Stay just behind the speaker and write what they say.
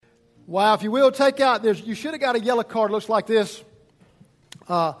Wow, if you will, take out, you should have got a yellow card, looks like this.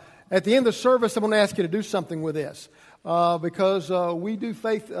 At the end of the service, I'm going to ask you to do something with this. Because we do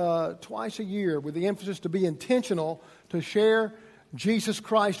faith twice a year with the emphasis to be intentional to share Jesus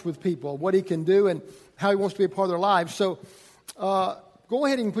Christ with people, what He can do and how He wants to be a part of their lives. So go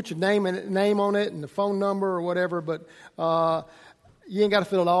ahead and put your name on it and the phone number or whatever, but you ain't got to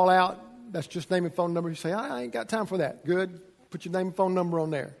fill it all out. That's just name and phone number. You say, I ain't got time for that. Good. Put your name and phone number on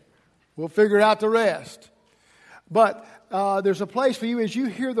there. We'll figure out the rest. But there's a place for you as you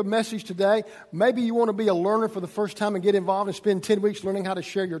hear the message today. Maybe you want to be a learner for the first time and get involved and spend 10 weeks learning how to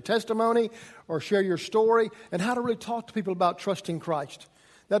share your testimony or share your story and how to really talk to people about trusting Christ.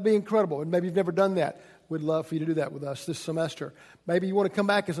 That'd be incredible. And maybe you've never done that. We'd love for you to do that with us this semester. Maybe you want to come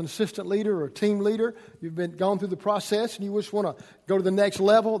back as an assistant leader or team leader. You've gone through the process and you just want to go to the next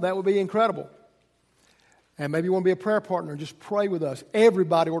level. That would be incredible. And maybe you want to be a prayer partner and just pray with us.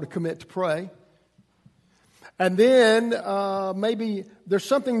 Everybody ought to commit to pray. And then maybe there's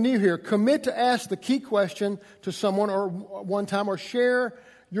something new here. Commit to ask the key question to someone or one time or share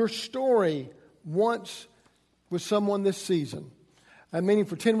your story once with someone this season. And meaning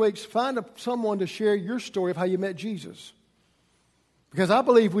for 10 weeks, find someone to share your story of how you met Jesus. Because I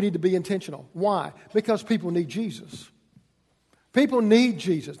believe we need to be intentional. Why? Because people need Jesus. People need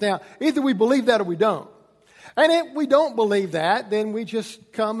Jesus. Now, either we believe that or we don't. And if we don't believe that, then we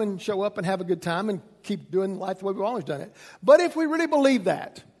just come and show up and have a good time and keep doing life the way we've always done it. But if we really believe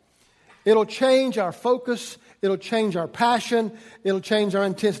that, it'll change our focus, it'll change our passion, it'll change our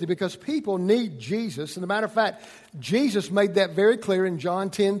intensity because people need Jesus. And as a matter of fact, Jesus made that very clear in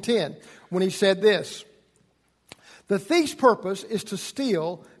John 10:10 when He said this, "The thief's purpose is to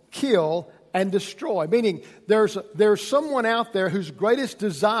steal, kill, and destroy." Meaning there's someone out there whose greatest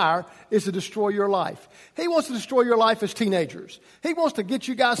desire is to destroy your life. He wants to destroy your life as teenagers. He wants to get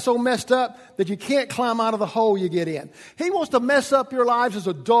you guys so messed up that you can't climb out of the hole you get in. He wants to mess up your lives as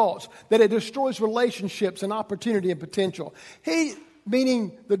adults, that it destroys relationships and opportunity and potential.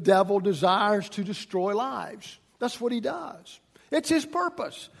 Meaning the devil desires to destroy lives. That's what he does. It's his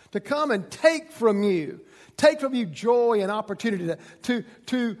purpose to come and take from you joy and opportunity,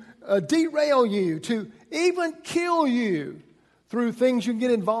 to derail you, to even kill you through things you can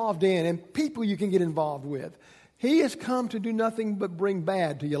get involved in and people you can get involved with. He has come to do nothing but bring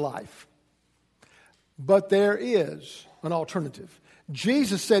bad to your life. But there is an alternative.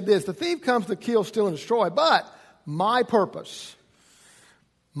 Jesus said this, "The thief comes to kill, steal, and destroy, but my purpose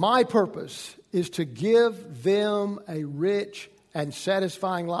is to give them a rich and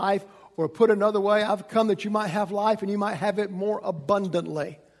satisfying life." Or put another way, I've come that you might have life and you might have it more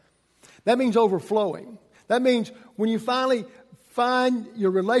abundantly. That means overflowing. That means when you finally find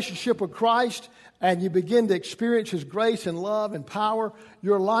your relationship with Christ and you begin to experience His grace and love and power,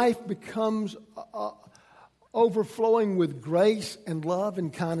 your life becomes overflowing with grace and love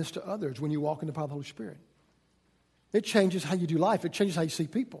and kindness to others when you walk in the power of the Holy Spirit. It changes how you do life. It changes how you see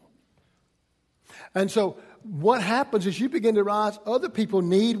people. And so what happens is you begin to realize other people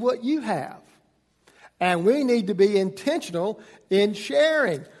need what you have. And we need to be intentional in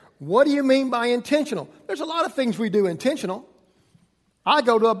sharing. What do you mean by intentional? There's a lot of things we do intentional. I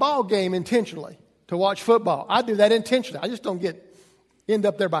go to a ball game intentionally to watch football. I do that intentionally. I just don't end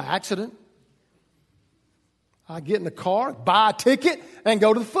up there by accident. I get in the car, buy a ticket, and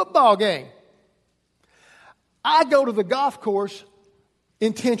go to the football game. I go to the golf course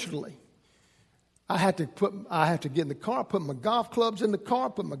intentionally. I have to get in the car, put my golf clubs in the car,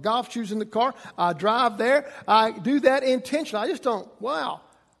 put my golf shoes in the car. I drive there. I do that intentionally. I just don't,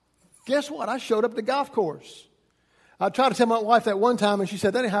 guess what? I showed up at the golf course. I tried to tell my wife that one time, and she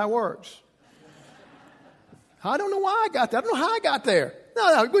said, that ain't how it works. I don't know why I got there. I don't know how I got there.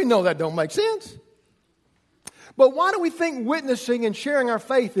 No, we know that don't make sense. But why do we think witnessing and sharing our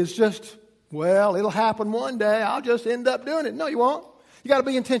faith is just, it'll happen one day. I'll just end up doing it. No, you won't. You got to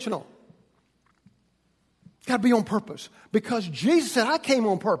be intentional. Got to be on purpose. Because Jesus said, I came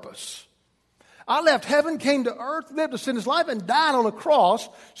on purpose. I left heaven, came to earth, lived a sinless life, and died on a cross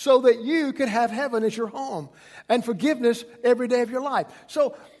so that you could have heaven as your home and forgiveness every day of your life.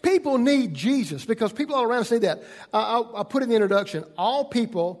 So people need Jesus because people all around say that. I put in the introduction, all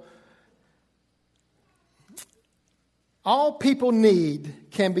people need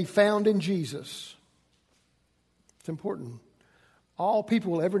can be found in Jesus. It's important. All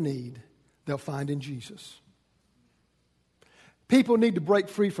people will ever need, they'll find in Jesus. People need to break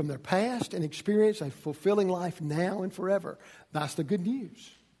free from their past and experience a fulfilling life now and forever. That's the good news.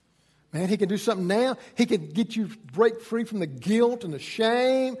 Man, he can do something now. He can get you break free from the guilt and the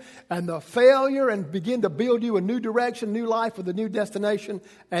shame and the failure and begin to build you a new direction, new life with a new destination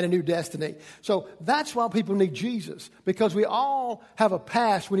and a new destiny. So that's why people need Jesus, because we all have a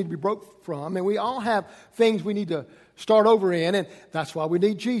past we need to be broke from, and we all have things we need to start over in, and that's why we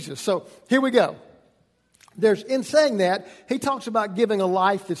need Jesus. So here we go. In saying that, he talks about giving a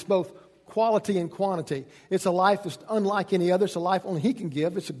life that's both quality and quantity. It's a life that's unlike any other. It's a life only he can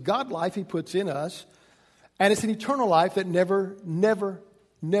give. It's a God life he puts in us. And it's an eternal life that never, never,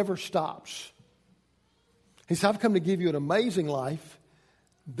 never stops. He said, I've come to give you an amazing life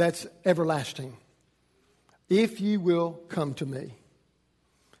that's everlasting, if you will come to me.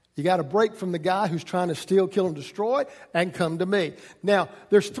 You got to break from the guy who's trying to steal, kill, and destroy, and come to me. Now,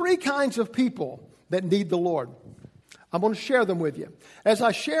 there's three kinds of people that need the Lord. I'm going to share them with you. As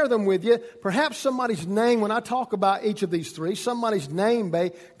I share them with you, perhaps somebody's name, when I talk about each of these three, somebody's name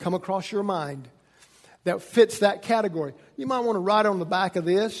may come across your mind that fits that category. You might want to write it on the back of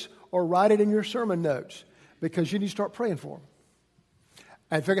this or write it in your sermon notes, because you need to start praying for them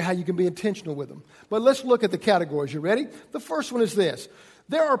and figure out how you can be intentional with them. But let's look at the categories. You ready? The first one is this.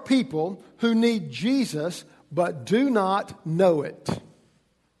 There are people who need Jesus but do not know it.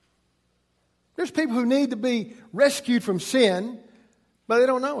 There's people who need to be rescued from sin, but they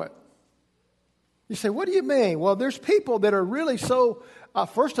don't know it. You say, what do you mean? Well, there's people that are really so,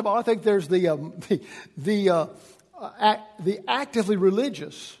 first of all, I think there's the actively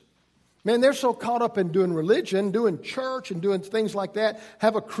religious. Man, they're so caught up in doing religion, doing church and doing things like that,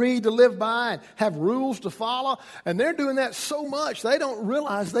 have a creed to live by and have rules to follow, and they're doing that so much they don't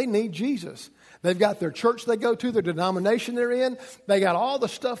realize they need Jesus. They've got their church they go to, their denomination they're in. They got all the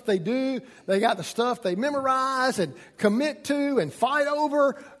stuff they do. They got the stuff they memorize and commit to and fight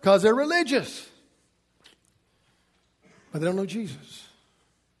over because they're religious. But they don't know Jesus.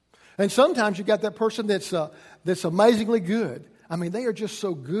 And sometimes you got that person that's amazingly good. I mean, they are just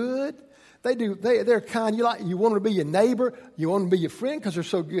so good. They're kind. You want them to be your neighbor. You want them to be your friend because they're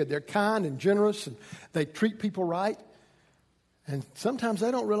so good. They're kind and generous, and they treat people right. And sometimes they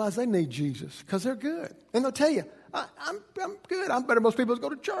don't realize they need Jesus because they're good. And they'll tell you, I'm good. I'm better than most people that go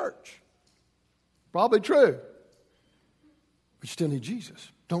to church. Probably true. But you still need Jesus.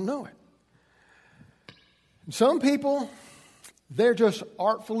 Don't know it. And some people, they're just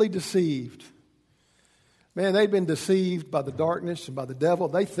artfully deceived. Man, they've been deceived by the darkness and by the devil.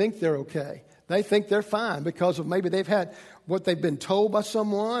 They think they're okay. They think they're fine because of maybe they've had what they've been told by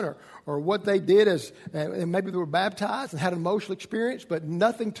someone or what they did and maybe they were baptized and had an emotional experience, but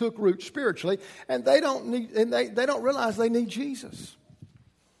nothing took root spiritually, and they don't realize they need Jesus.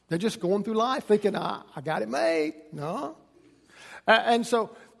 They're just going through life thinking, I got it made. No. And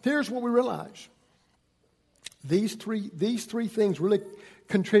so here's what we realize. These three things really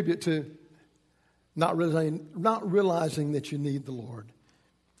contribute to not realizing that you need the Lord.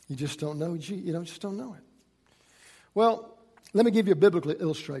 You just don't know. Just don't know it. Well, let me give you a biblical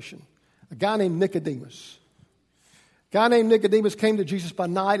illustration. A guy named Nicodemus. Came to Jesus by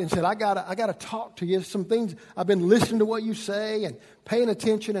night and said, I gotta talk to you. Some things, I've been listening to what you say and paying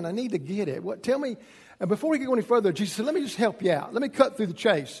attention, and I need to get it. Tell me, and before we go any further, Jesus said, let me just help you out. Let me cut through the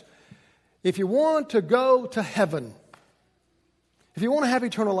chase. If you want to go to heaven, if you want to have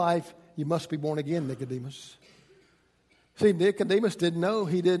eternal life, you must be born again, Nicodemus. See, Nicodemus didn't know.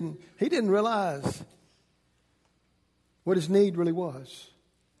 He didn't realize what his need really was,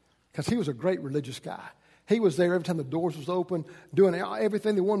 because he was a great religious guy. He was there every time the doors was open, doing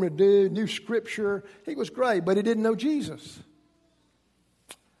everything they wanted him to do, knew Scripture. He was great, but he didn't know Jesus.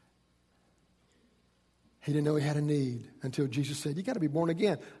 He didn't know he had a need until Jesus said, you got to be born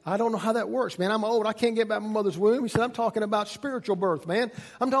again. I don't know how that works, man. I'm old. I can't get back my mother's womb. He said, I'm talking about spiritual birth, man.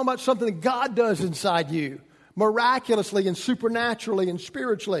 I'm talking about something that God does inside you, miraculously and supernaturally and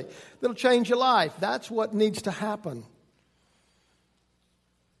spiritually, that'll change your life. That's what needs to happen.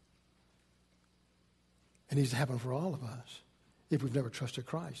 It needs to happen for all of us if we've never trusted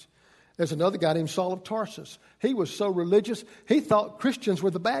Christ. There's another guy named Saul of Tarsus. He was so religious, he thought Christians were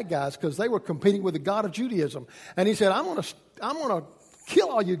the bad guys because they were competing with the God of Judaism. And he said, I'm going to kill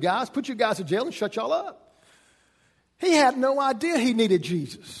all you guys, put you guys in jail, and shut y'all up. He had no idea he needed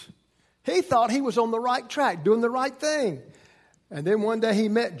Jesus. He thought he was on the right track, doing the right thing. And then one day he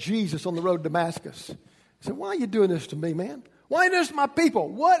met Jesus on the road to Damascus. He said, why are you doing this to me, man? Why are you doing this to my people?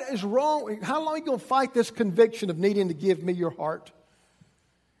 What is wrong? How long are you going to fight this conviction of needing to give me your heart?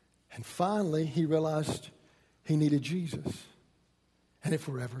 And finally, he realized he needed Jesus. And it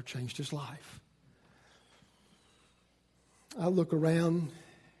forever changed his life. I look around,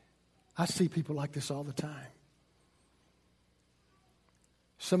 I see people like this all the time.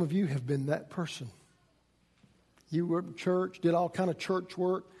 Some of you have been that person. You were in church, did all kind of church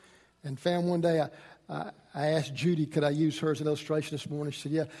work, and found one day, I asked Judy, could I use her as an illustration this morning? She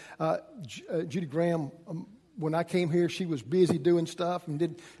said, yeah. Judy Graham, when I came here, she was busy doing stuff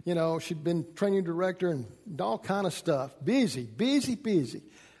and she'd been training director and all kind of stuff. Busy,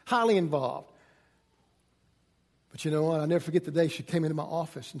 highly involved. But you know what? I'll never forget the day she came into my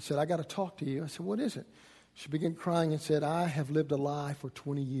office and said, I got to talk to you. I said, what is it? She began crying and said, I have lived a lie for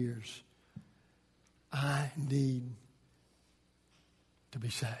 20 years. I need to be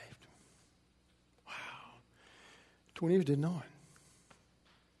saved. Wow. 20 years, didn't know it.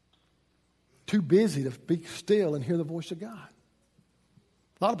 Too busy to be still and hear the voice of God.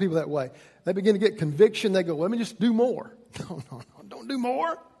 A lot of people that way. They begin to get conviction. They go, let me just do more. No, don't do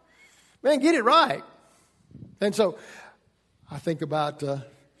more. Man, get it right. And so I think about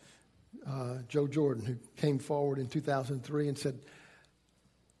Joe Jordan, who came forward in 2003 and said,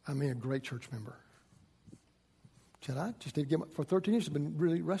 I'm a great church member. Said, I just need to get for 13 years, I've been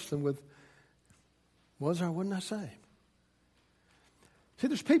really wrestling with, was or wasn't I saved? See,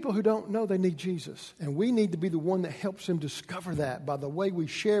 there's people who don't know they need Jesus, and we need to be the one that helps them discover that by the way we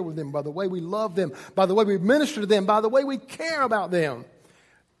share with them, by the way we love them, by the way we minister to them, by the way we care about them.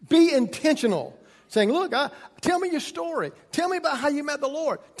 Be intentional. Saying, look, tell me your story. Tell me about how you met the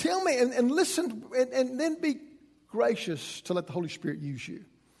Lord. Tell me and listen and then be gracious to let the Holy Spirit use you.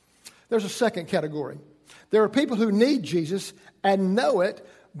 There's a second category. There are people who need Jesus and know it,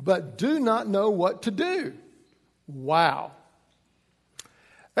 but do not know what to do. Wow.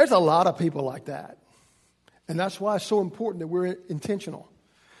 There's a lot of people like that. And that's why it's so important that we're intentional.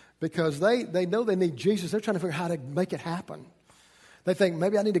 Because they know they need Jesus. They're trying to figure out how to make it happen. They think,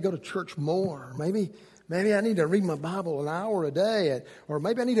 maybe I need to go to church more. Maybe I need to read my Bible an hour a day. Or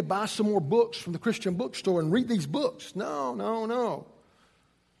maybe I need to buy some more books from the Christian bookstore and read these books. No.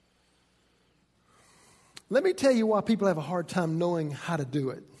 Let me tell you why people have a hard time knowing how to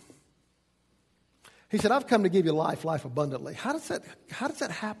do it. He said, I've come to give you life abundantly. How does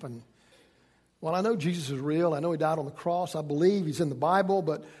that happen? Well, I know Jesus is real. I know he died on the cross. I believe he's in the Bible.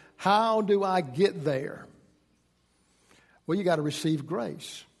 But how do I get there? Well, you got to receive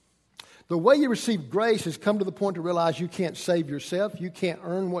grace. The way you receive grace is come to the point to realize you can't save yourself. You can't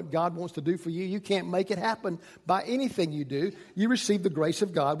earn what God wants to do for you. You can't make it happen by anything you do. You receive the grace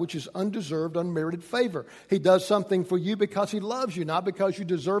of God, which is undeserved, unmerited favor. He does something for you because he loves you, not because you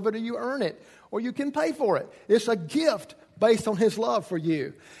deserve it or you earn it or you can pay for it. It's a gift based on his love for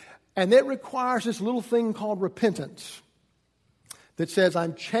you. And it requires this little thing called repentance that says,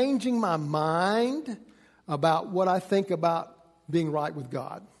 I'm changing my mind about what I think about being right with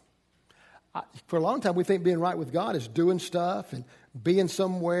God. For a long time, we think being right with God is doing stuff and being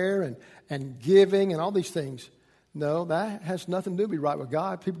somewhere and giving and all these things. No, that has nothing to do with being right with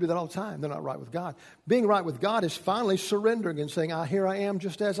God. People do that all the time. They're not right with God. Being right with God is finally surrendering and saying, here I am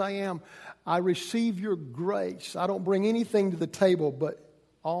just as I am. I receive your grace. I don't bring anything to the table but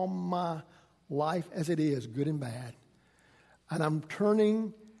all my life as it is, good and bad. And I'm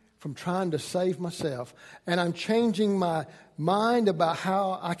turning from trying to save myself. And I'm changing my mind about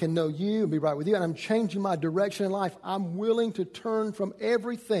how I can know you and be right with you. And I'm changing my direction in life. I'm willing to turn from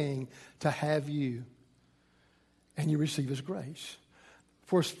everything to have you. And you receive his grace.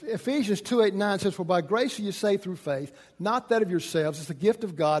 For Ephesians 2:8-9 says, for by grace are you saved through faith, not that of yourselves. It's the gift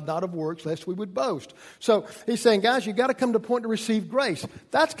of God, not of works, lest we would boast. So he's saying, guys, you've got to come to a point to receive grace.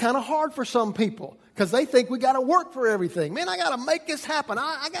 That's kind of hard for some people because they think we got to work for everything. Man, I got to make this happen.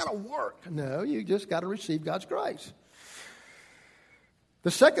 I got to work. No, you just got to receive God's grace.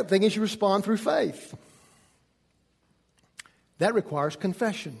 The second thing is you respond through faith. That requires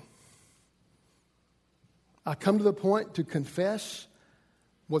confession. I come to the point to confess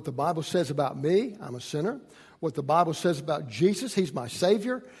what the Bible says about me, I'm a sinner. What the Bible says about Jesus, he's my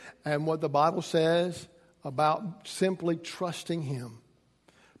Savior. And what the Bible says about simply trusting him.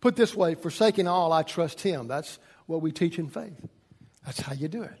 Put this way, forsaking all, I trust him. That's what we teach in faith. That's how you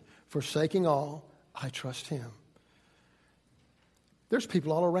do it. Forsaking all, I trust him. There's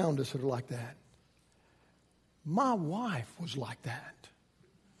people all around us that are like that. My wife was like that.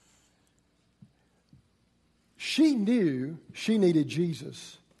 She knew she needed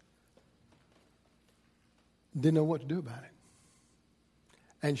Jesus. Didn't know what to do about it.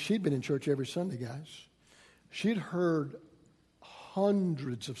 And she'd been in church every Sunday, guys. She'd heard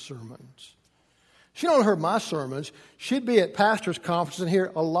hundreds of sermons. She only heard my sermons. She'd be at pastors' conferences and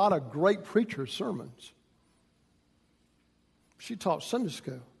hear a lot of great preachers' sermons. She taught Sunday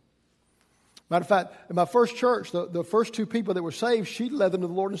school. Matter of fact, in my first church, the first two people that were saved, she led them to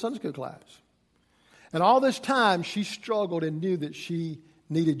the Lord in Sunday school class. And all this time, she struggled and knew that she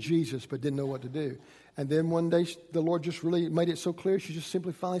needed Jesus but didn't know what to do. And then one day the Lord just really made it so clear. She just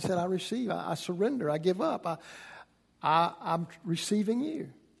simply finally said, I receive. I surrender. I give up. I'm receiving you.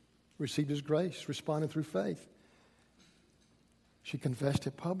 Received his grace, responding through faith. She confessed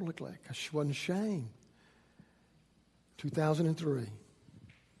it publicly because she wasn't ashamed. 2003.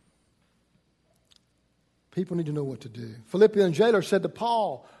 People need to know what to do. Philippian jailer said to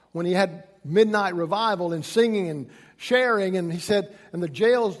Paul when he had midnight revival and singing and sharing, and he said, and the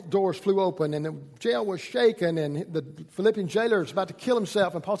jail doors flew open and the jail was shaken, and the Philippian jailer was about to kill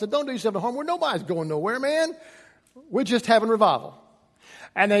himself, and Paul said, don't do yourself no harm. Nobody's going nowhere, man. We're just having revival.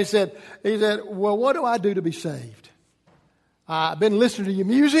 And he said, well, what do I do to be saved? I've been listening to your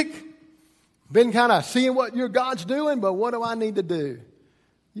music, been kind of seeing what your God's doing, but what do I need to do?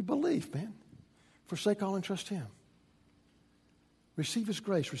 You believe, man. Forsake all and trust him. Receive his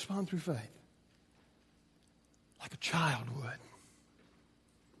grace. Respond through faith. Like a child would.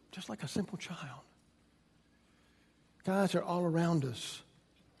 Just like a simple child. Guys are all around us.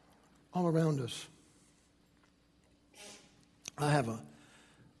 All around us. I have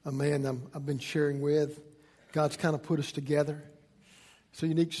a man I've been sharing with. God's kind of put us together. It's a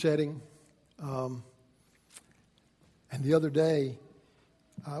unique setting. And the other day,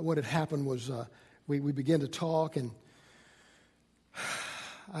 what had happened was we began to talk, and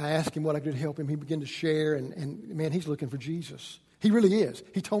I asked him what I could help him. He began to share, and man, he's looking for Jesus. He really is.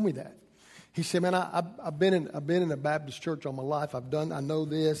 He told me that. He said, man, I've been in a Baptist church all my life. I know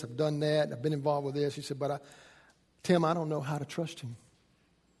this, I've done that, I've been involved with this. He said, but Tim, I don't know how to trust him.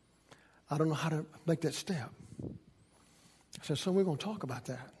 I don't know how to make that step. I said, son, we're going to talk about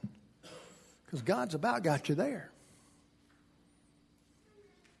that. Because God's about got you there.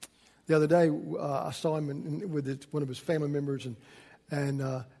 The other day, I saw him with one of his family members, and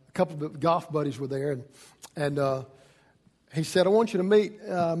a couple of golf buddies were there, and he said, "I want you to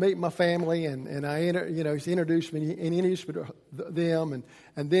meet my family," and he introduced me, and he introduced me to them,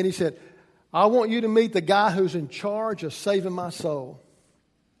 and then he said, "I want you to meet the guy who's in charge of saving my soul."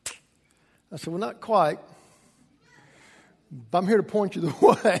 I said, "Well, not quite, but I'm here to point you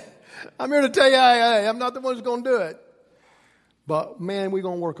the way. I'm here to tell you, hey, I'm not the one who's going to do it, but man, we're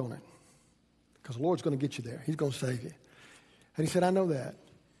going to work on it." Because the Lord's going to get you there. He's going to save you. And he said, I know that.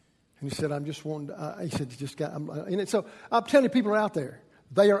 And he said, I'm just wanting to, he said, so I'm telling you, people are out there.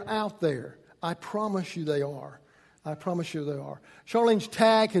 They are out there. I promise you they are. I promise you they are. Charlene's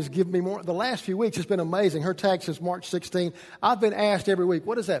tag has given me more. The last few weeks has been amazing. Her tag says March 16. I've been asked every week,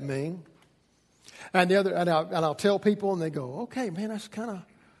 what does that mean? And I'll tell people, and they go, okay, man, that's kind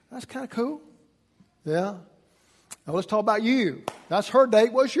of cool. Yeah. Now let's talk about you. That's her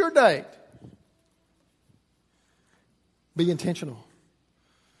date. What's your date? Be intentional.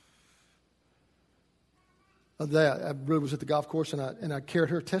 I really was at the golf course, and I carried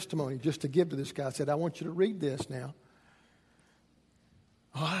her testimony just to give to this guy. I said, I want you to read this now.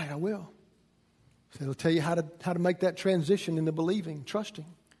 All right, I will. I said, it'll tell you how to make that transition into believing, trusting.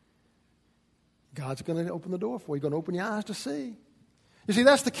 God's going to open the door for you. He's going to open your eyes to see. You see,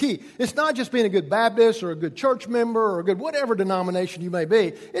 that's the key. It's not just being a good Baptist or a good church member or a good whatever denomination you may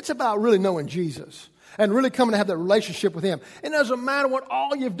be. It's about really knowing Jesus and really coming to have that relationship with him. It doesn't matter what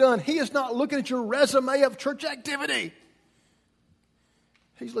all you've done. He is not looking at your resume of church activity.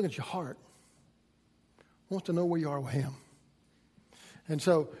 He's looking at your heart. He wants to know where you are with him. And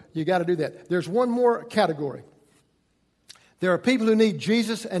so you got to do that. There's one more category. There are people who need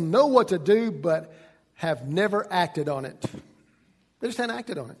Jesus and know what to do but have never acted on it. They just haven't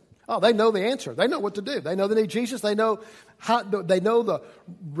acted on it. Oh, they know the answer. They know what to do. They know they need Jesus. They know the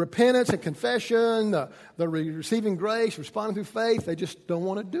repentance and confession, the receiving grace, responding through faith. They just don't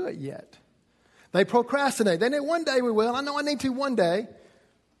want to do it yet. They procrastinate. They know one day we will. I know I need to one day.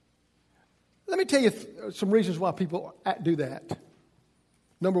 Let me tell you some reasons why people do that.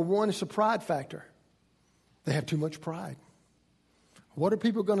 Number one is the pride factor. They have too much pride. What are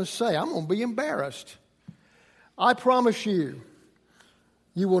people going to say? I'm going to be embarrassed. I promise you,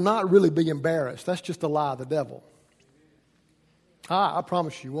 you will not really be embarrassed. That's just a lie of the devil. I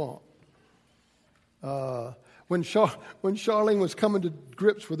promise you won't. When Charlene was coming to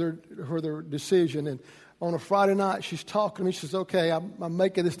grips with her decision, and on a Friday night she's talking to me, she says, okay, I'm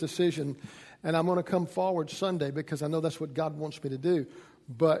making this decision, and I'm going to come forward Sunday because I know that's what God wants me to do.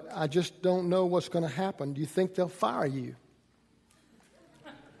 But I just don't know what's going to happen. Do you think they'll fire you?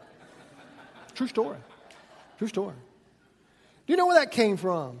 True story. True story. Do you know where that came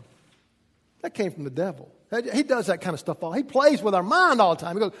from? That came from the devil. He does that kind of stuff. He plays with our mind all the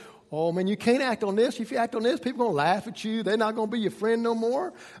time. He goes, oh, man, you can't act on this. If you act on this, people are going to laugh at you. They're not going to be your friend no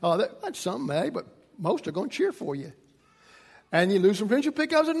more. Some may, but most are going to cheer for you. And you lose some friends, you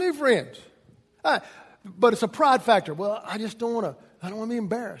pick up some new friends. But it's a pride factor. Well, I don't want to be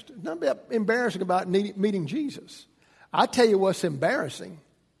embarrassed. There's nothing embarrassing about meeting Jesus. I tell you what's embarrassing.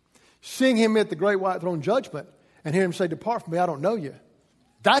 Seeing him at the great white throne judgment and hear him say, "Depart from me, I don't know you."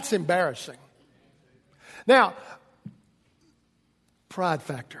 That's embarrassing. Now, pride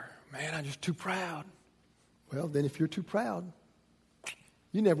factor. Man, I'm just too proud. Well, then if you're too proud,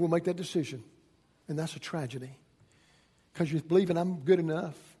 you never will make that decision. And that's a tragedy. Because you're believing I'm good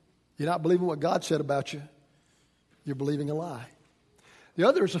enough. You're not believing what God said about you. You're believing a lie. The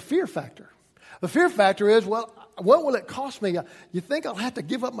other is a fear factor. The fear factor is, well, what will it cost me? You think I'll have to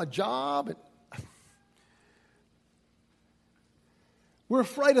give up my job? We're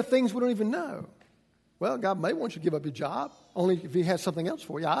afraid of things we don't even know. Well, God may want you to give up your job, only if he has something else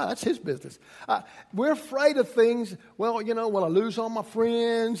for you. That's his business. We're afraid of things. Well, will I lose all my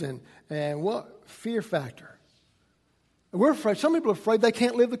friends? And what? Fear factor. We're afraid. Some people are afraid they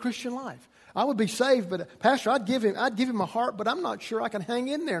can't live the Christian life. I would be saved, but Pastor, I'd give him my heart, but I'm not sure I can hang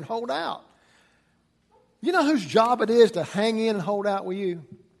in there and hold out. You know whose job it is to hang in and hold out with you?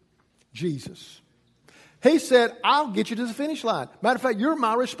 Jesus. He said, I'll get you to the finish line. Matter of fact, you're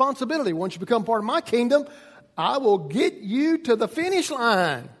my responsibility. Once you become part of my kingdom, I will get you to the finish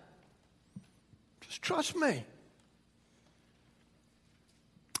line. Just trust me.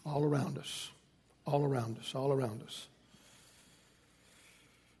 All around us. All around us. All around us.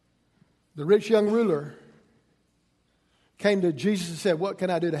 The rich young ruler came to Jesus and said, "What can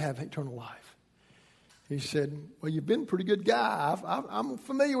I do to have eternal life?" He said, "Well, you've been a pretty good guy. I'm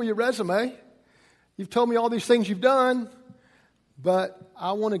familiar with your resume. You've told me all these things you've done, but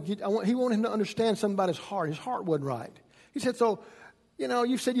he wanted him to understand something about his heart. His heart wasn't right. He said,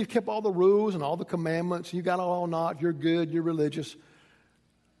 you said you've kept all the rules and all the commandments. You got all not. You're good. You're religious.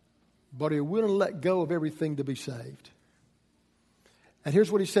 But are you willing to let go of everything to be saved?" And here's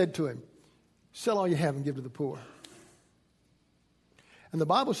what he said to him. "Sell all you have and give to the poor." And the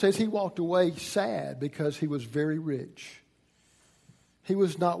Bible says he walked away sad because he was very rich. He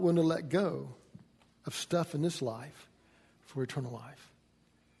was not willing to let go of stuff in this life for eternal life.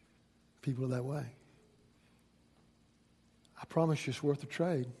 People are that way. I promise you it's worth the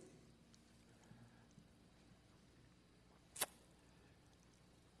trade.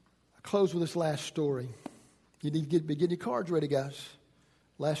 I close with this last story. You need to get your cards ready, guys.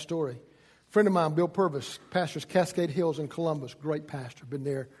 Last story. A friend of mine, Bill Purvis, pastors Cascade Hills in Columbus. Great pastor. Been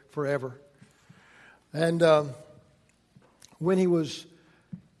there forever. And when he was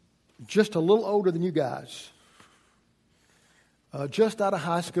just a little older than you guys, just out of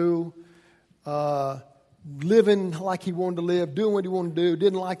high school, living like he wanted to live, doing what he wanted to do,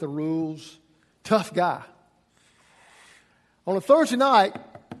 didn't like the rules, tough guy. On a Thursday night,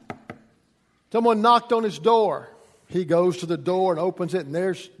 someone knocked on his door. He goes to the door and opens it, and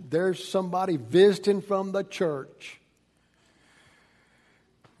there's somebody visiting from the church.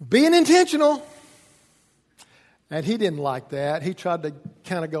 Being intentional. And he didn't like that. He tried to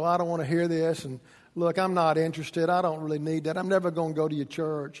kind of go, "I don't want to hear this." And look, I'm not interested. I don't really need that. I'm never going to go to your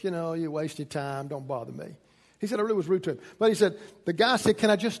church. You waste your time. Don't bother me. He said I really was rude to him. But he said, the guy said, "Can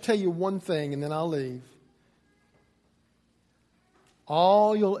I just tell you one thing and then I'll leave?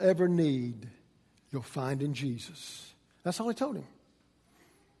 All you'll ever need, you'll find in Jesus." That's all he told him.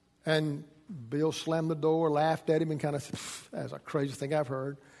 And Bill slammed the door, laughed at him, and kind of said, "That's the craziest thing I've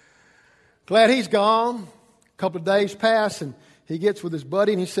heard." Glad he's gone. A couple of days pass, and he gets with his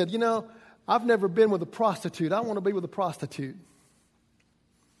buddy, and he said, "I've never been with a prostitute. I want to be with a prostitute."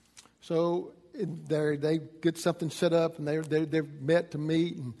 So they get something set up, and they're met to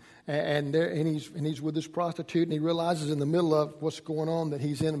meet, and he's with this prostitute, and he realizes in the middle of what's going on that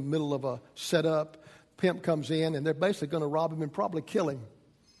he's in the middle of a setup. Pimp comes in, and they're basically going to rob him and probably kill him.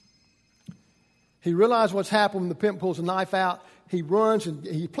 He realized what's happened when the pimp pulls a knife out. He runs, and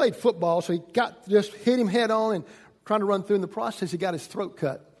he played football, so he just hit him head on, and trying to run through. In the process, he got his throat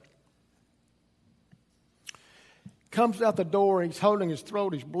cut. Comes out the door, and he's holding his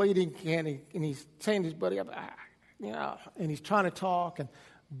throat, he's bleeding, and he's saying to his buddy, and he's trying to talk, and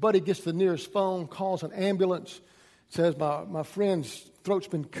buddy gets to the nearest phone, calls an ambulance, says, my friend's throat's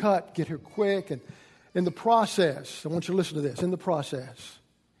been cut, get here quick. And in the process, I want you to listen to this, in the process,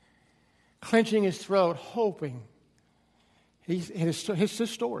 clenching his throat, hoping, his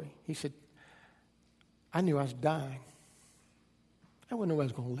story. He said, "I knew I was dying. I wouldn't know I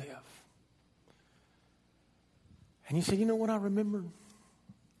was going to live." And he said, "You know what I remembered?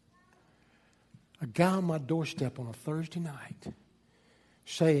 A guy on my doorstep on a Thursday night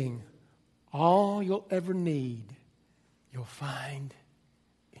saying, 'All you'll ever need, you'll find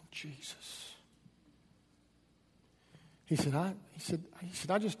in Jesus.'" He said,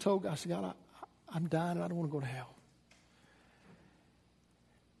 I just told God, I said, God, I'm dying and I don't want to go to hell.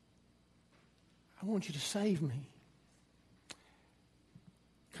 I want you to save me.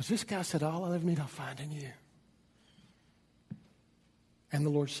 Because this guy said, all I ever need I'll find in you. And the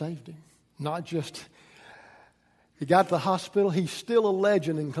Lord saved him. Not just, he got to the hospital. He's still a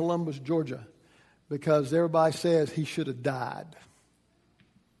legend in Columbus, Georgia, because everybody says he should have died.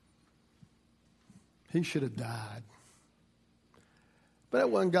 He should have died. But that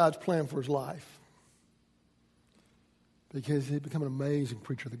wasn't God's plan for his life, because he'd become an amazing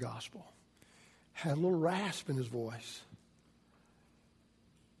preacher of the gospel. Had a little rasp in his voice.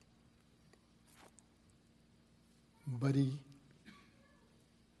 But he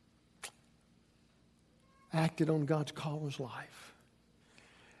acted on God's call in his life.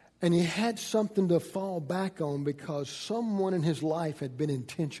 And he had something to fall back on because someone in his life had been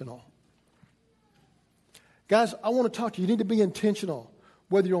intentional. Guys, I want to talk to you. You need to be intentional.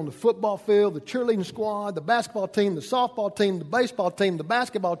 Whether you're on the football field, the cheerleading squad, the basketball team, the softball team, the baseball team, the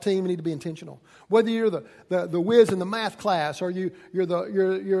basketball team, you need to be intentional. Whether you're the whiz in the math class or you're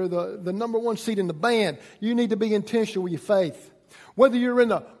the number one seat in the band, you need to be intentional with your faith. Whether you're in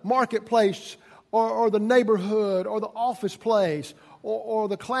the marketplace or the neighborhood or the office place or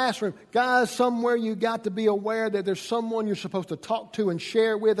the classroom, guys, somewhere you got to be aware that there's someone you're supposed to talk to and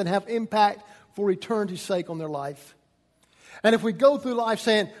share with and have impact for eternity's sake on their life. And if we go through life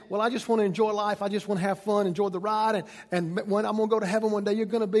saying, well, I just want to enjoy life, I just want to have fun, enjoy the ride, and when I'm going to go to heaven one day, you're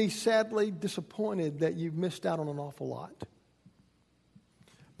going to be sadly disappointed that you've missed out on an awful lot.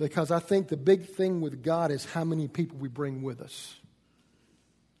 Because I think the big thing with God is how many people we bring with us.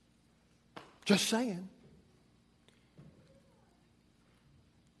 Just saying.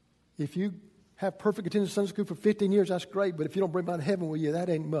 If you have perfect attendance at Sunday school for 15 years, that's great, but if you don't bring about heaven with you, that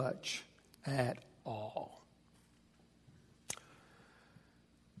ain't much at all.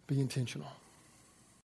 Be intentional.